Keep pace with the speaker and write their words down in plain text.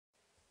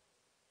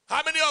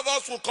How many of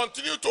us will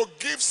continue to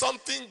give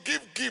something,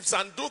 give gifts,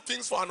 and do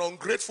things for an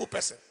ungrateful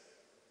person?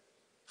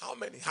 How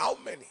many? How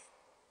many?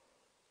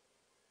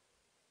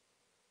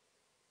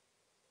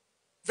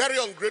 Very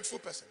ungrateful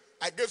person.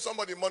 I gave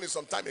somebody money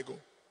some time ago.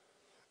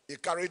 He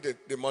carried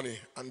the money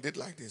and did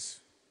like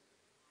this.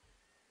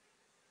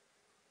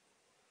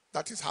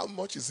 That is how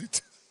much is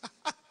it?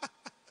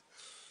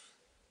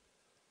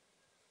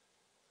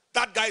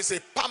 That guy is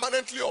a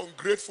permanently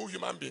ungrateful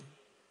human being.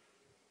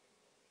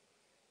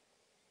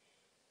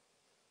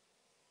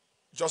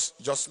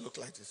 Just look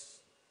like this.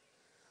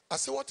 I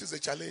say, what is the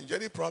challenge?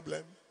 Any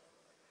problem?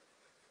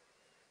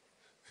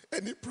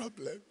 Any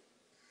problem?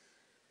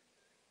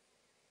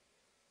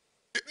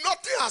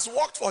 Nothing has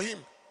worked for him.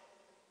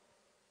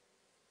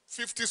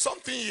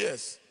 50-something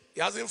years.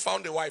 He hasn't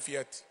found a wife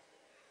yet.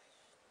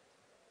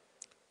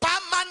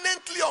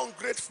 Permanently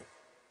ungrateful.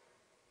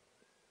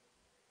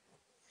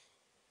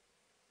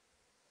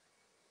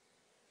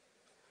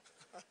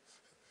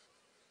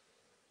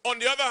 On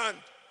the other hand,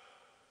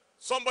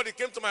 somebody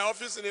came to my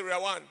office in Area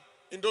 1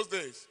 in those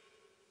days.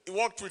 He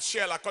worked with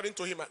Shell, according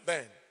to him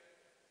then.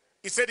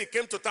 He said he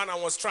came to town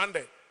and was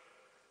stranded.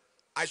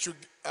 I should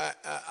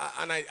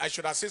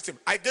assist him.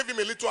 I gave him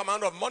a little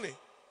amount of money.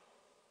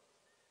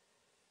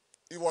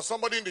 He was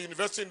somebody in the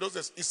university in those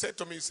days. He said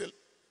to me, he said,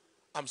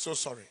 I'm so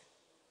sorry.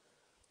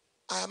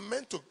 I am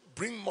meant to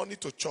bring money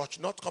to church,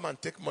 not come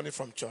and take money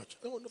from church.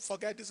 No,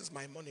 forget, this is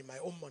my money, my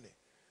own money.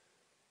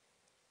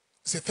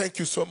 He said, thank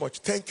you so much.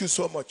 Thank you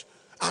so much.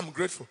 I'm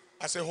grateful.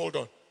 I said, hold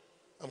on.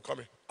 I'm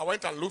coming. I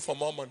went and looked for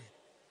more money.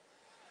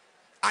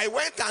 I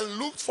went and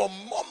looked for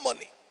more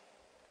money.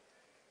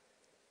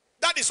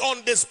 That is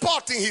on the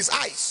spot in his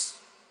eyes.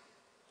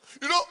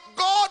 You know,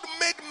 God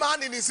made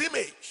man in his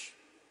image.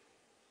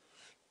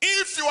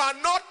 If you are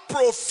not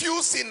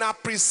profuse in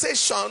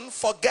appreciation,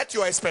 forget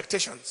your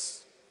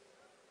expectations.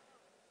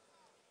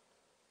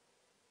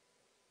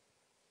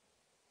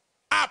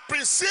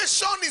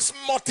 Appreciation is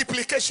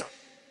multiplication.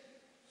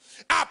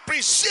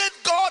 Appreciate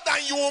God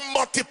and you will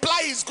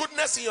multiply his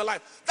goodness in your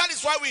life. That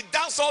is why we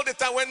dance all the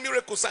time when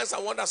miracles, signs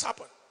and wonders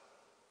happen.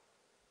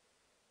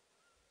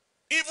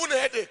 Even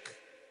headache.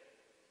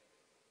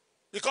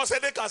 Because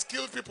headache has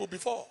killed people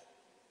before.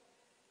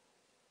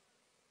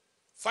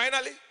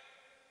 Finally,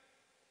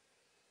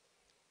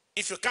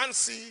 if you can't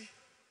see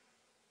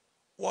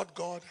what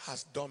God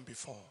has done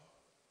before,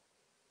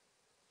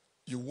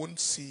 you won't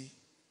see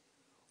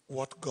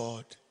what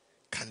God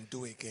can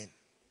do again.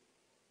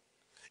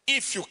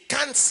 If you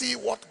can't see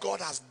what God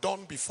has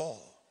done before,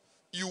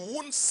 you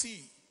won't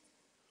see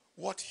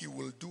what he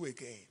will do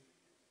again.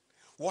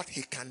 What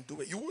he can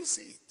do. You won't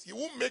see it. He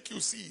won't make you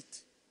see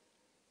it.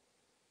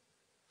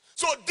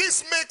 So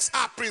this makes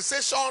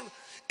appreciation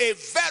a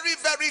very,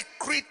 very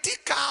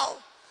critical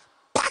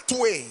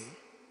pathway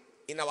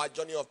in our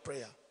journey of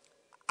prayer.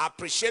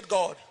 Appreciate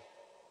God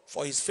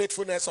for his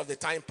faithfulness of the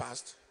time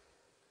past,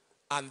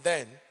 and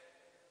then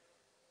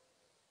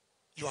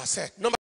you are set.